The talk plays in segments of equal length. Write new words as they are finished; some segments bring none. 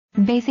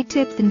Basic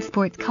tips in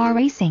sports car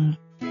racing.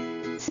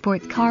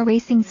 Sports car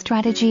racing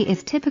strategy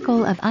is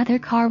typical of other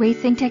car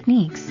racing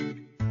techniques.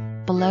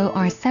 Below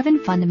are 7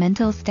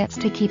 fundamental steps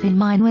to keep in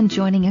mind when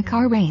joining a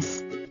car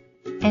race.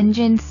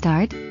 Engine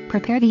start.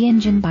 Prepare the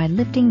engine by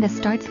lifting the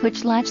start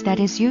switch latch that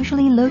is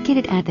usually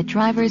located at the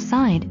driver's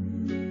side.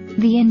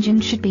 The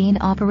engine should be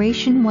in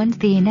operation once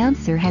the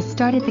announcer has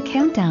started the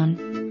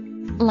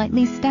countdown.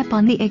 Lightly step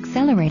on the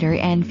accelerator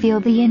and feel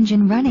the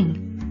engine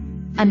running.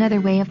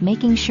 Another way of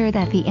making sure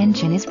that the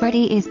engine is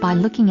ready is by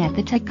looking at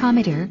the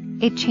tachometer.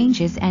 It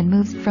changes and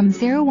moves from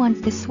 0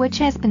 once the switch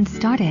has been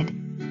started.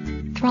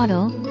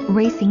 Throttle.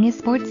 Racing a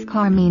sports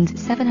car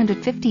means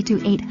 750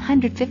 to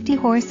 850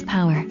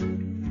 horsepower.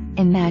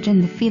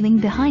 Imagine the feeling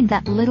behind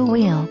that little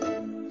wheel.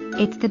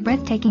 It's the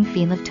breathtaking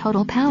feel of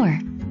total power.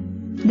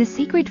 The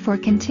secret for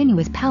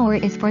continuous power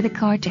is for the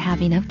car to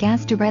have enough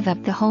gas to rev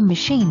up the whole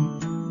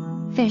machine.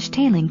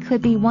 Fishtailing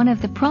could be one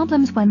of the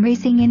problems when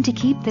racing, and to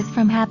keep this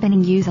from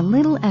happening, use a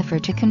little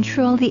effort to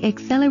control the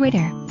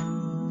accelerator.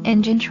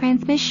 Engine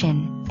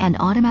transmission. An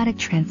automatic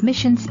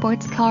transmission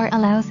sports car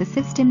allows the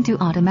system to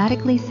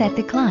automatically set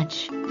the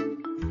clutch.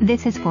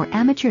 This is for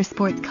amateur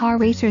sports car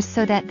racers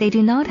so that they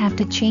do not have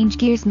to change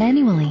gears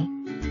manually.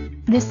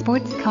 The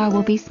sports car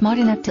will be smart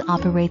enough to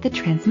operate the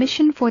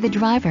transmission for the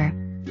driver.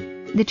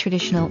 The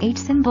traditional H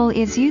symbol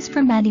is used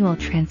for manual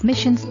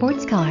transmission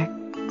sports car.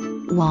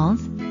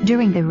 Walls.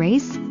 During the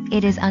race,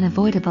 it is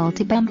unavoidable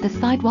to bump the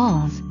side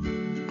walls.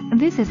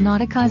 This is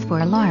not a cause for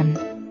alarm.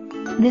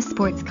 The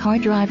sports car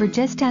driver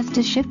just has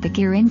to shift the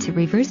gear into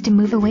reverse to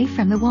move away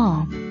from the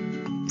wall.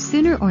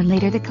 Sooner or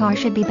later the car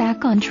should be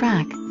back on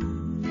track.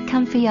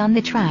 Comfy on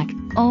the track.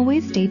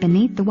 Always stay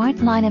beneath the white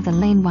line of the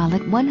lane while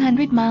at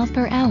 100 miles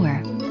per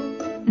hour.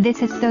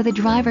 This is so the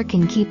driver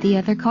can keep the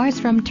other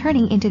cars from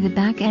turning into the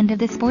back end of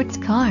the sports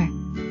car.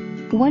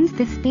 Once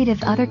the speed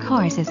of other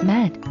cars is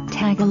met,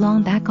 tag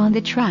along back on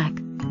the track.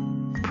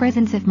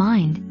 Presence of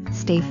mind.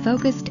 Stay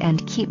focused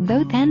and keep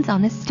both hands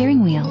on the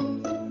steering wheel.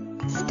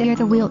 Steer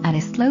the wheel at a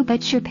slow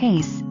but sure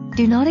pace.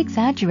 Do not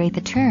exaggerate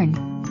the turn.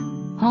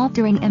 Halt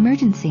during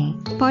emergency.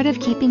 Part of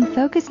keeping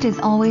focused is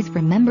always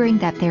remembering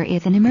that there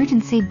is an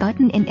emergency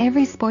button in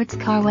every sports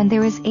car when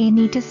there is a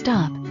need to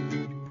stop.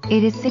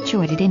 It is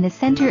situated in the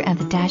center of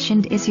the dash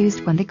and is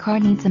used when the car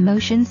needs a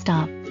motion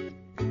stop.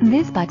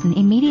 This button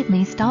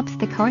immediately stops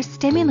the car's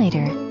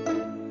stimulator.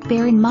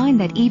 Bear in mind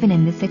that even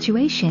in this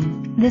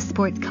situation, the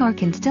sports car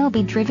can still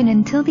be driven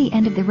until the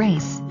end of the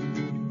race.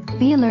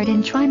 Be alert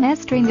and try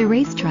mastering the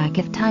racetrack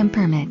if time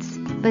permits,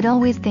 but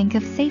always think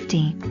of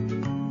safety.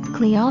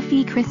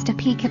 Cleofi Krista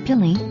P.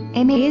 Capilli,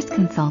 MAS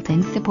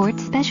Consulting Support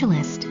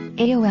Specialist,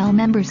 AOL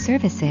Member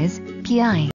Services, PI.